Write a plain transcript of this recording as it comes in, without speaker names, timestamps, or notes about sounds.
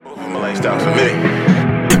lifestyle for me.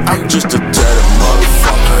 I'm just a tatted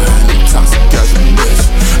motherfucker and I'm toxic as a bitch.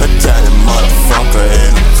 A tatted motherfucker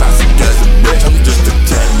and I'm toxic as a bitch. I'm just a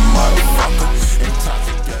tatted motherfucker and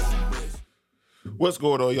toxic as a bitch. What's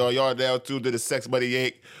going on, y'all? Y'all now tuned to the Sex Buddy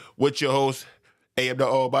 8 with your host, AM the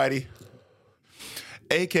Almighty,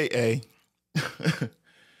 a.k.a.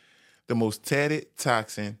 the most tatted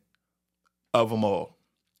toxin of them all.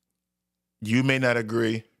 You may not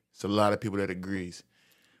agree. It's a lot of people that agrees.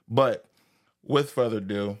 But with further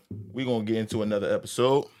ado, we're going to get into another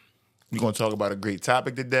episode. We're going to talk about a great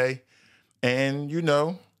topic today. And, you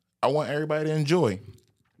know, I want everybody to enjoy.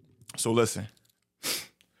 So listen.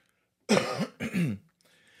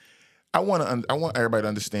 I want everybody to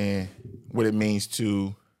understand what it means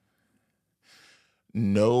to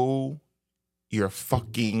know your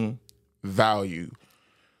fucking value.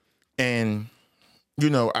 And, you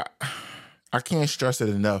know, I can't stress it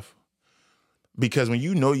enough. Because when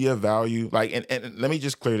you know your value, like, and let me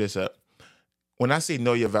just clear this up. When I say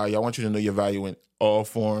know your value, I want you to know your value in all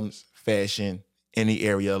forms, fashion, any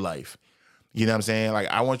area of life. You know what I'm saying? Like,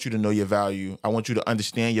 I want you to know your value. I want you to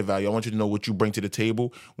understand your value. I want you to know what you bring to the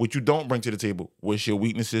table, what you don't bring to the table, what's your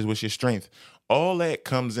weaknesses, what's your strength. All that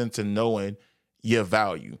comes into knowing your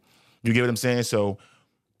value. You get what I'm saying? So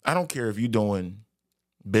I don't care if you're doing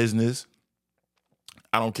business.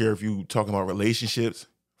 I don't care if you're talking about relationships,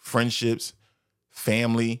 friendships,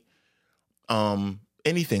 family,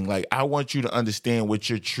 anything. Like, I want you to understand what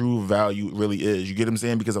your true value really is. You get what I'm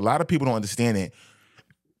saying? Because a lot of people don't understand it.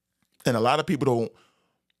 And a lot of people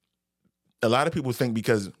think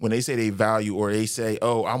because when they say they value or they say,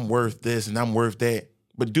 oh, I'm worth this and I'm worth that.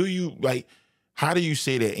 But do you, like, how do you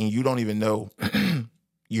say that and you don't even know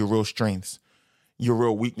your real strengths, your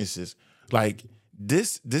real weaknesses? Like,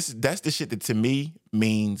 that's the shit that to me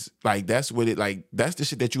means, like, that's the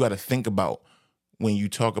shit that you got to think about when you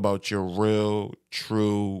talk about your real,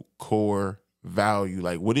 true, core value.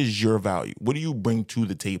 Like, what is your value? What do you bring to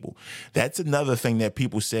the table? That's another thing that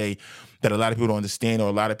people say that a lot of people don't understand or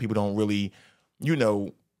a lot of people don't really, you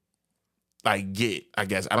know, like, get, I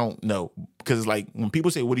guess. I don't know. Because, like, when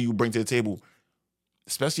people say, what do you bring to the table,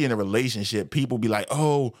 especially in a relationship, people be like,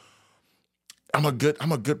 oh, I'm a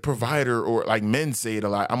good provider, or like men say it a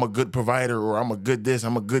lot, I'm a good provider, or I'm a good this,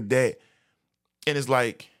 I'm a good that. And it's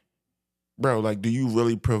like, bro, like, do you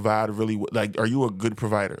really provide like, are you a good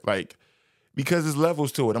provider? Like, because there's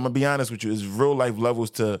levels to it. I'm going to be honest with you. There's real life levels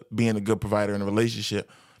to being a good provider in a relationship.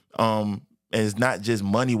 And it's not just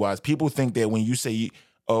money-wise. People think that when you say,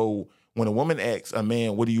 oh, when a woman asks a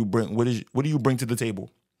man, what do you bring? What do you bring to the table?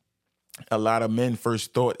 A lot of men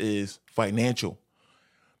first thought is financial.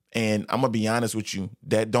 And I'm going to be honest with you,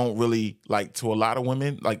 that don't really, like, to a lot of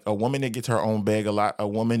women, like a woman that gets her own bag a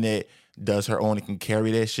woman that does her own and can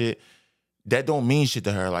carry that shit, that don't mean shit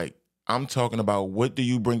to her. Like, I'm talking about, what do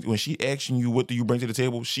you bring? When she asking you, what do you bring to the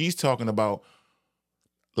table? She's talking about,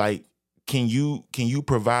 like, can you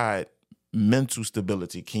provide mental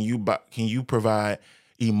stability? Can you provide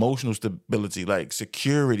emotional stability, like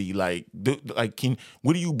security? Like,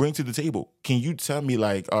 what do you bring to the table? Can you tell me,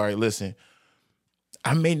 like, all right, listen,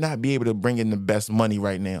 I may not be able to bring in the best money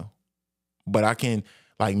right now, but I can,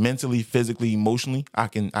 like, mentally, physically, emotionally, I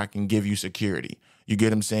can give you security. You get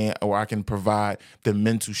what I'm saying? Or I can provide the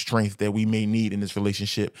mental strength that we may need in this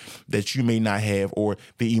relationship that you may not have, or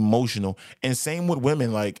the emotional. And same with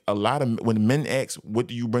women. Like, a lot of, when men ask, what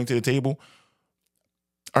do you bring to the table?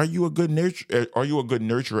 Are you a good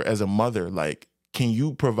nurturer as a mother? Like, can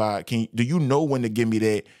you provide, do you know when to give me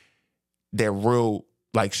that real,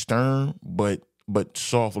 like, stern, but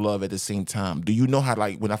soft love at the same time? Do you know how,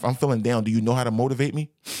 like, when I'm feeling down, do you know how to motivate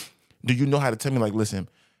me? Do you know how to tell me, like, listen,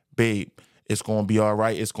 babe, it's going to be all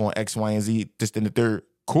right. It's going X, Y, and Z, this, and the third.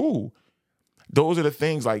 Cool. Those are the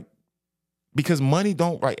things, like, because money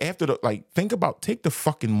don't, right, after the, like, think about, take the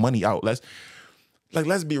fucking money out. Let's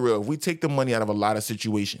be real. If we take the money out of a lot of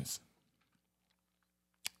situations,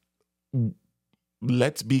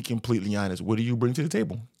 let's be completely honest. What do you bring to the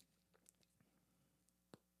table?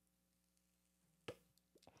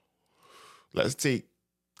 Let's take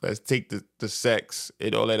the sex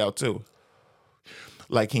and all that out too.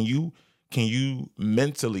 Like, can you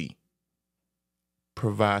mentally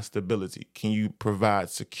provide stability? Can you provide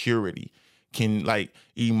security? Can, like,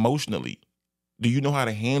 emotionally, do you know how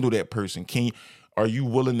to handle that person? Are you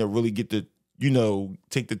willing to really get to, you know,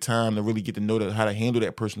 take the time to really get to know how to handle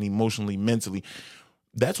that person emotionally, mentally?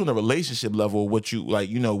 That's on a relationship level, what you, like,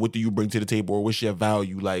 you know, what do you bring to the table, or what's your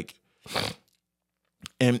value? Like,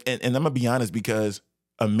 and I'm gonna be honest, because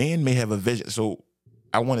a man may have a vision. So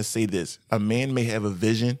I want to say this: a man may have a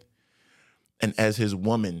vision, and as his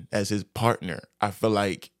woman, as his partner, I feel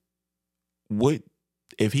like what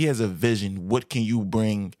if he has a vision, what can you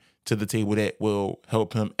bring to the table that will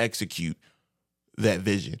help him execute that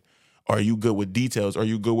vision? Are you good with details? Are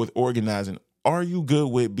you good with organizing? Are you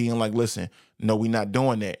good with being like, listen, no, we're not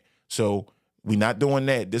doing that. So we're not doing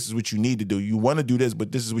that. This is what you need to do. You want to do this,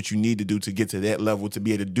 but this is what you need to do to get to that level, to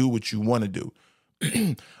be able to do what you want to do.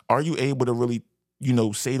 Are you able to really,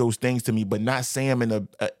 say those things to me, but not say them in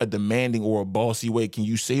a demanding or a bossy way? Can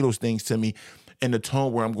you say those things to me in a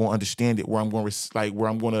tone where I'm going to understand it, where I'm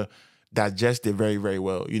going to digest it very, very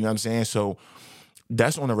well? You know what I'm saying? So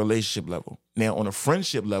that's on a relationship level. Now, on a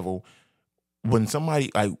friendship level, when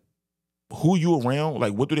somebody, like, who you around,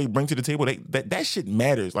 like, what do they bring to the table? That shit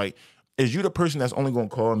matters. Like, is you the person that's only going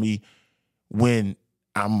to call me when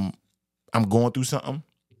I'm going through something?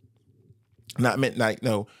 Not meant like,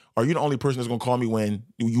 no. Are you the only person that's going to call me when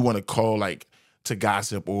you want to call, like, to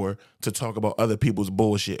gossip or to talk about other people's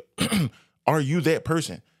bullshit? Are you that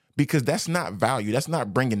person? Because that's not value. That's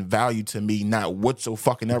not bringing value to me, not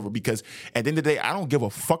whatsoever. Because at the end of the day, I don't give a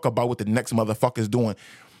fuck about what the next motherfucker's doing.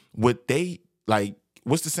 What they, like,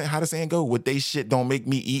 what's the saying? How the saying go? What they shit don't make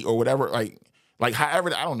me eat or whatever. Like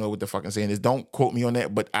however, I don't know what the fucking saying is. Don't quote me on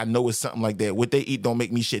that, but I know it's something like that. What they eat don't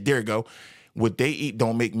make me shit. There you go. What they eat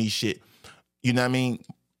don't make me shit. You know what I mean?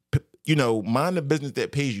 Mind the business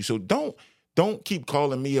that pays you. So don't keep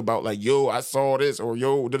calling me about, like, yo, I saw this, or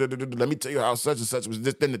yo, let me tell you how such and such was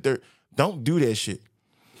this, then the third. Don't do that shit.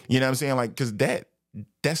 You know what I'm saying? Like, because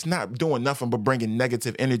that's not doing nothing but bringing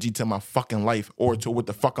negative energy to my fucking life or to what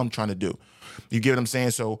the fuck I'm trying to do. You get what I'm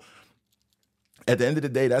saying? So at the end of the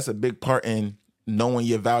day, that's a big part in knowing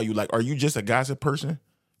your value. Like, are you just a gossip person?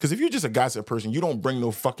 Because if you're just a gossip person, you don't bring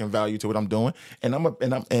no fucking value to what I'm doing. And I'm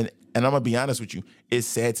gonna be honest with you. It's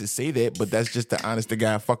sad to say that, but that's just the honest to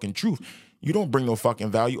God fucking truth. You don't bring no fucking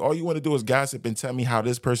value. All you want to do is gossip and tell me how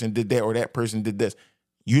this person did that or that person did this.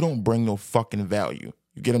 You don't bring no fucking value.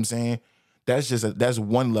 You get what I'm saying? That's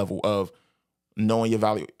one level of knowing your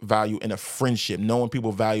value in a friendship, knowing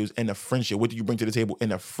people's values in a friendship. What do you bring to the table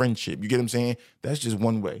in a friendship? You get what I'm saying? That's just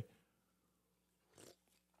one way.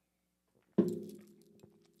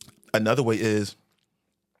 Another way is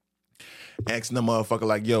asking the motherfucker,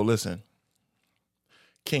 like, yo, listen,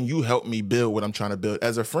 can you help me build what I'm trying to build?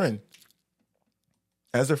 As a friend,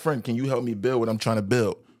 can you help me build what I'm trying to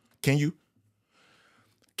build? Can you?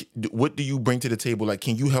 What do you bring to the table? Like,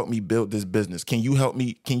 can you help me build this business? Can you help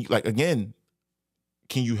me? Can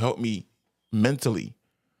you help me mentally?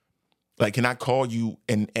 Like, can I call you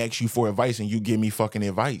and ask you for advice and you give me fucking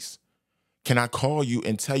advice? Can I call you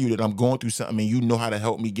and tell you that I'm going through something and you know how to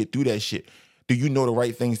help me get through that shit? Do you know the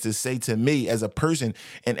right things to say to me as a person?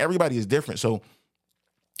 And everybody is different. So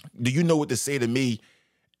do you know what to say to me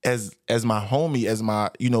as my homie,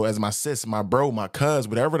 as my sis, my bro, my cuz,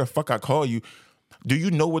 whatever the fuck I call you? Do you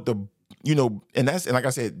know what and like I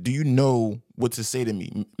said, do you know what to say to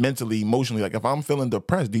me mentally, emotionally? Like, if I'm feeling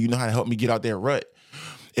depressed, do you know how to help me get out that rut?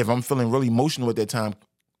 If I'm feeling really emotional at that time,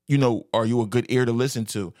 are you a good ear to listen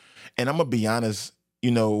to? And I'm gonna be honest,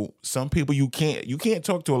 some people you can't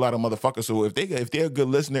talk to a lot of motherfuckers. So if they're a good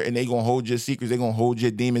listener and they gonna hold your secrets, they gonna hold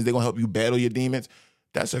your demons, they gonna help you battle your demons.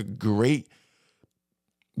 That's a great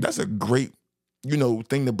thing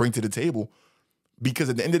to bring to the table. Because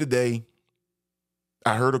at the end of the day,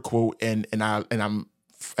 I heard a quote and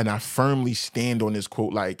I firmly stand on this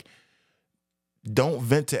quote. Like, don't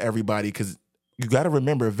vent to everybody, because you got to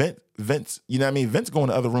remember, vents, you know what I mean? Vents go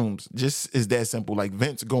into other rooms. Just is that simple. Like,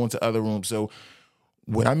 vents go into other rooms. So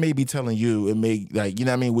what I may be telling you, it may, like, you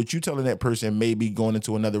know what I mean? What you telling that person may be going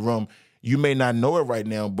into another room. You may not know it right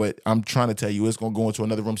now, but I'm trying to tell you it's going to go into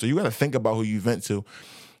another room. So you got to think about who you vent to.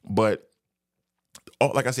 But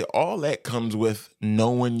like I said, all that comes with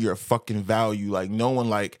knowing your fucking value. Like, knowing,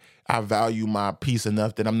 like, I value my peace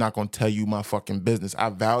enough that I'm not going to tell you my fucking business. I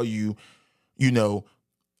value,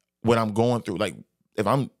 what I'm going through. Like, if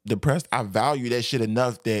I'm depressed, I value that shit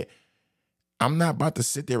enough that I'm not about to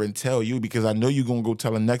sit there and tell you, because I know you're going to go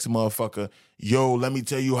tell the next motherfucker, yo, let me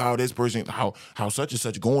tell you how this person, how such and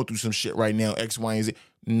such going through some shit right now, X, Y, and Z.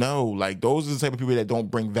 No, like, those are the type of people that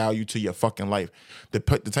don't bring value to your fucking life. The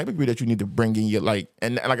type of people that you need to bring in your life.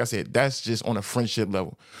 And like I said, that's just on a friendship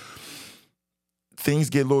level.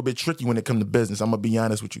 Things get a little bit tricky when it comes to business. I'm going to be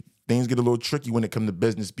honest with you. Things get a little tricky when it comes to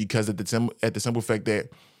business, because at the simple fact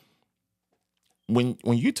that when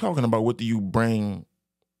you're talking about what do you bring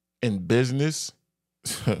in business,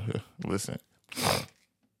 listen,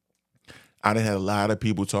 I done had a lot of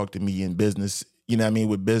people talk to me in business, you know what I mean,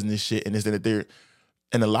 with business shit, and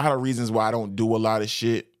and a lot of reasons why I don't do a lot of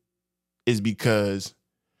shit is because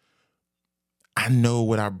I know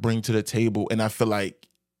what I bring to the table, and I feel like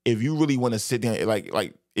if you really want to sit down,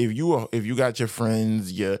 like if you got your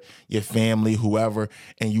friends, your family, whoever,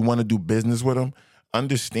 and you want to do business with them,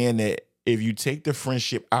 understand that if you take the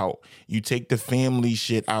friendship out, you take the family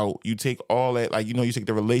shit out, you take all that, like, you take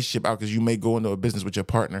the relationship out because you may go into a business with your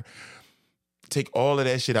partner. Take all of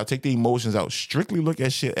that shit out. Take the emotions out. Strictly look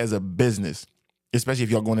at shit as a business, especially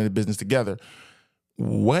if y'all going into business together.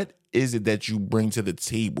 What is it that you bring to the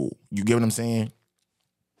table? You get what I'm saying?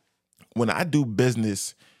 When I do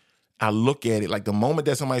business, I look at it like the moment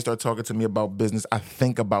that somebody starts talking to me about business, I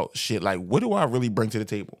think about shit like, what do I really bring to the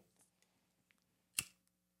table?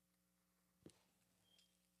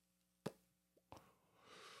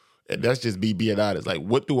 And that's just me being honest. Like,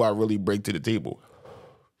 what do I really bring to the table?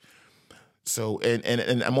 So,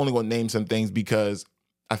 and I'm only going to name some things because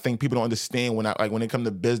I think people don't understand when it comes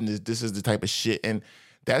to business, this is the type of shit. And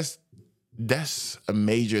that's a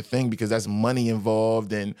major thing because that's money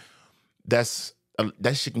involved, and that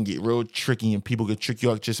shit can get real tricky, and people can trick you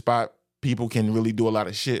out your spot. People can really do a lot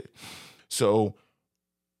of shit. So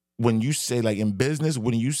when you say, like, in business,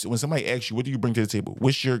 when somebody asks you, what do you bring to the table?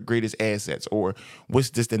 What's your greatest assets? Or what's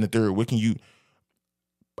this and the third?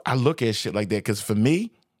 I look at shit like that because for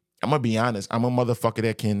me, I'm going to be honest, I'm a motherfucker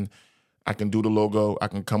that I can do the logo, I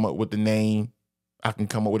can come up with the name, I can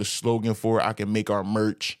come up with a slogan for it, I can make our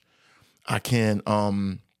merch, I'm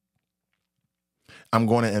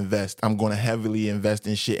going to invest. I'm going to heavily invest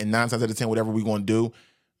in shit. And 9 times out of 10, whatever we're going to do,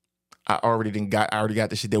 I already got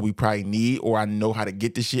the shit that we probably need, or I know how to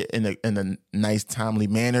get the shit in a nice, timely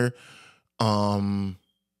manner. What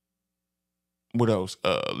else?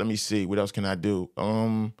 Let me see. What else can I do?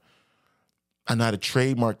 I know how to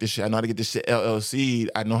trademark this shit. I know how to get this shit LLC.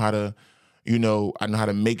 I know how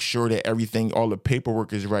to make sure that everything, all the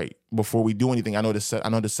paperwork is right before we do anything. I know to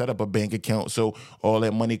set up a bank account so all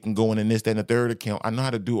that money can go in this, that, and the third account. I know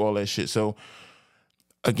how to do all that shit. So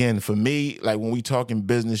again, for me, like when we talking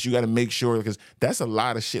business, you got to make sure, because that's a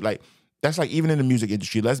lot of shit. Like that's like even in the music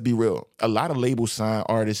industry. Let's be real. A lot of labels sign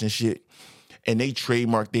artists and shit, and they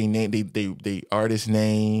trademark their name, they artist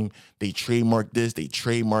name, they trademark this, they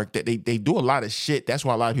trademark that. They do a lot of shit. That's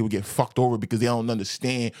why a lot of people get fucked over because they don't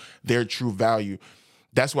understand their true value.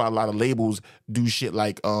 That's why a lot of labels do shit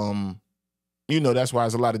like that's why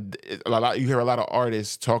it's a lot you hear a lot of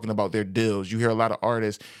artists talking about their deals. You hear a lot of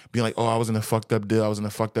artists being like, "Oh, I was in a fucked up deal.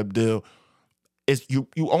 It's you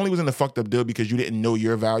only was in a fucked up deal because you didn't know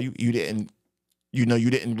your value. You didn't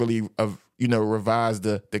really revise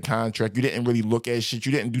the contract. You didn't really look at shit.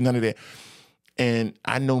 You didn't do none of that. And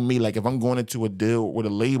I know me, like if I'm going into a deal with a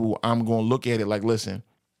label, I'm going to look at it like, listen,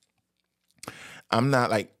 I'm not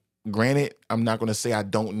like, granted, I'm not going to say I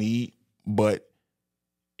don't need, but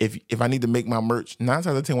if I need to make my merch, 9 times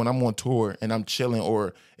out of 10 when I'm on tour and I'm chilling,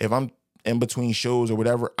 or if I'm in between shows or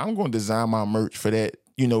whatever, I'm going to design my merch for that,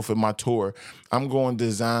 for my tour. I'm going to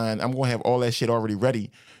have all that shit already ready.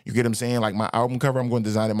 You get what I'm saying? Like my album cover, I'm going to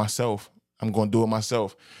design it myself. I'm going to do it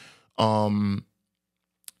myself.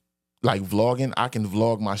 Like vlogging, I can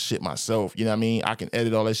vlog my shit myself. You know what I mean? I can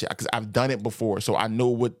edit all that shit because I've done it before. So I know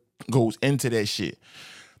what goes into that shit.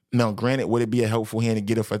 Now, granted, would it be a helpful hand to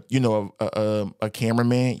get a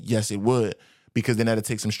cameraman? Yes, it would, because then that'll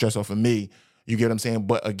take some stress off of me. You get what I'm saying?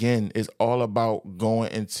 But again, it's all about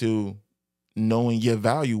going into knowing your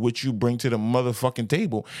value, what you bring to the motherfucking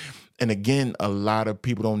table. And again, a lot of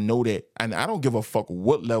people don't know that. And I don't give a fuck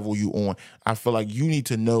what level you on. I feel like you need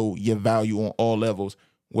to know your value on all levels,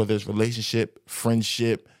 whether it's relationship,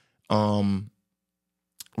 friendship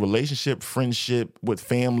with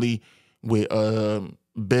family, with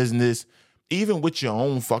business, even with your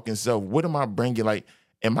own fucking self. What am I bringing? Like,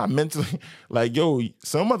 am I mentally, like,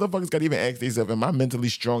 some motherfuckers got to even ask themselves, am I mentally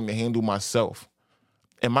strong to handle myself?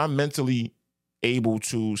 Am I mentally able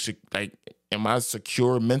to, like, am I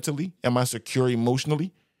secure mentally? Am I secure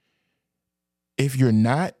emotionally? If you're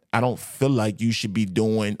not, I don't feel like you should be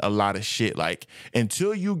doing a lot of shit. Like,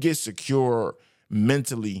 until you get secure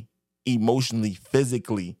mentally, emotionally,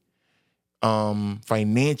 physically,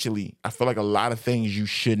 financially, I feel like a lot of things you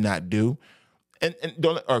should not do. And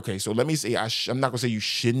don't, okay, so let me say, I'm not gonna say you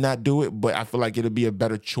should not do it, but I feel like it'll be a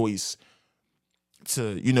better choice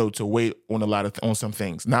to wait on on some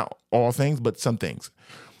things. Not all things, but some things.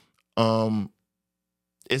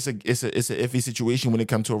 It's a iffy situation when it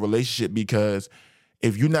comes to a relationship, because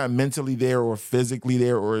if you're not mentally there or physically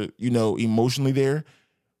there or, emotionally there,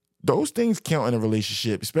 those things count in a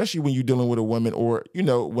relationship, especially when you're dealing with a woman or,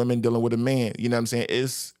 women dealing with a man. You know what I'm saying?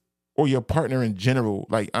 Or your partner in general.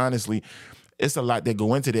 Like, honestly, it's a lot that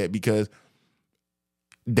go into that, because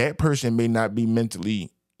that person may not be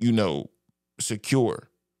mentally, secure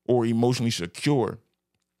or emotionally secure.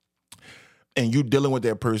 And you dealing with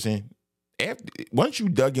that person once you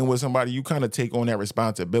dug in with somebody, you kind of take on that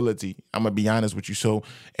responsibility. I'm gonna be honest with you. So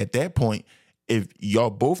at that point, if y'all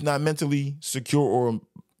both not mentally secure or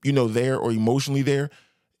there or emotionally there,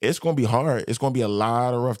 it's gonna be hard. It's gonna be a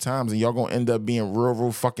lot of rough times, and y'all gonna end up being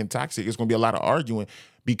real fucking toxic. It's gonna be a lot of arguing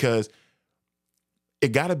because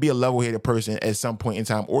it gotta be a level-headed person at some point in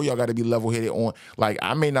time, or y'all gotta be level-headed on, like,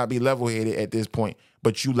 I may not be level-headed at this point,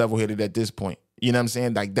 but you level-headed at this point. You know what I'm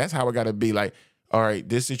saying? Like, that's how it gotta be. Like, all right,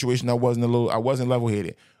 this situation I wasn't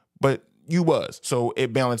level-headed, but you was, so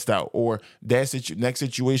it balanced out. Or that next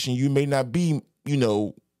situation, you may not be,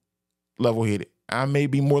 level-headed. I may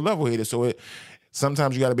be more level-headed, so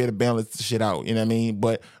sometimes you got to be able to balance the shit out. You know what I mean?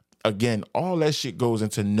 But again, all that shit goes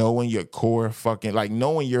into knowing your core fucking, like,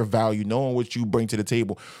 knowing your value, knowing what you bring to the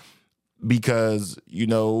table. Because,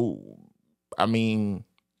 I mean,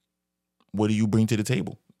 what do you bring to the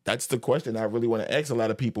table? That's the question I really want to ask a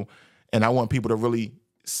lot of people. And I want people to really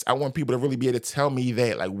be able to tell me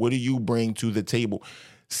that, like, what do you bring to the table?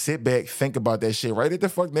 Sit back, think about that shit. Write it the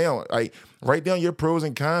fuck down. Like, write down your pros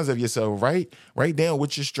and cons of yourself. Write down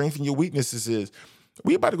what your strength and your weaknesses is.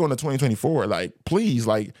 We about to go into 2024. Like, please,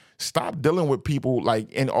 like, stop dealing with people,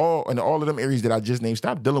 like, in all of them areas that I just named.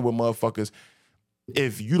 Stop dealing with motherfuckers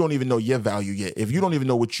if you don't even know your value yet. If you don't even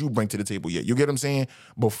know what you bring to the table yet. You get what I'm saying?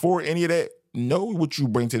 Before any of that, know what you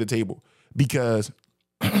bring to the table. Because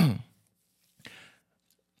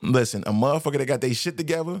listen, a motherfucker that got their shit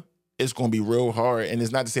together, it's going to be real hard. And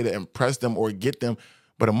it's not to say to impress them or get them,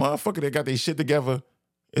 but a motherfucker that got their shit together,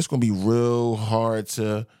 it's going to be real hard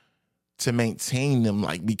to maintain them,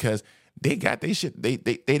 like, because they got their shit, they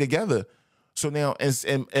together. So now,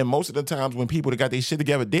 and most of the times when people that got their shit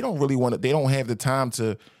together, they don't have the time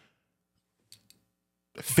to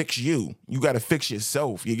fix you. You got to fix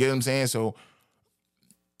yourself. You get what I'm saying? So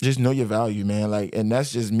just know your value, man. Like, and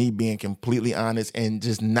that's just me being completely honest and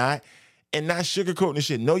just not sugarcoating the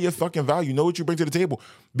shit. Know your fucking value. Know what you bring to the table.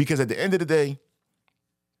 Because at the end of the day,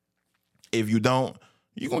 if you don't,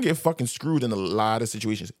 you're going to get fucking screwed in a lot of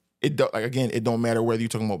situations. It don't matter whether you're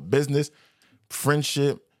talking about business,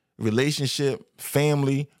 friendship, relationship,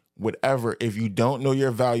 family, whatever. If you don't know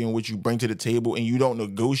your value and what you bring to the table and you don't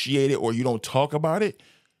negotiate it or you don't talk about it,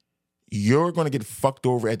 you're going to get fucked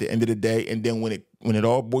over at the end of the day. And then when it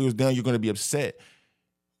all boils down, you're going to be upset.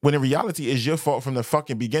 When in reality, it's your fault from the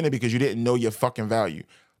fucking beginning because you didn't know your fucking value.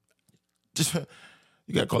 Just,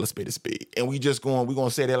 you got to call a spade a spade. And we're going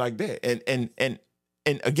to say that like that.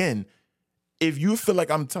 And again, if you feel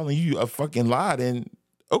like I'm telling you a fucking lie, then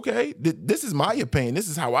okay, this is my opinion. This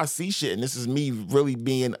is how I see shit. And this is me really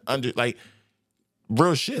being under, like,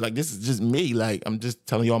 real shit. Like, this is just me. Like, I'm just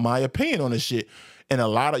telling y'all my opinion on this shit. And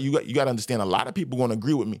you got to understand, a lot of people going to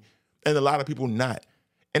agree with me and a lot of people not.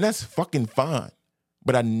 And that's fucking fine.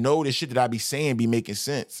 But I know the shit that I be saying be making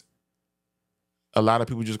sense. A lot of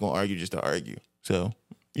people just going to argue just to argue. So,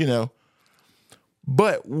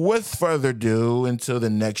 But with further ado, until the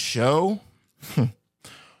next show,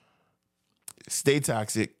 stay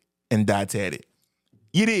toxic and die tatted.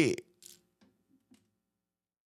 You did.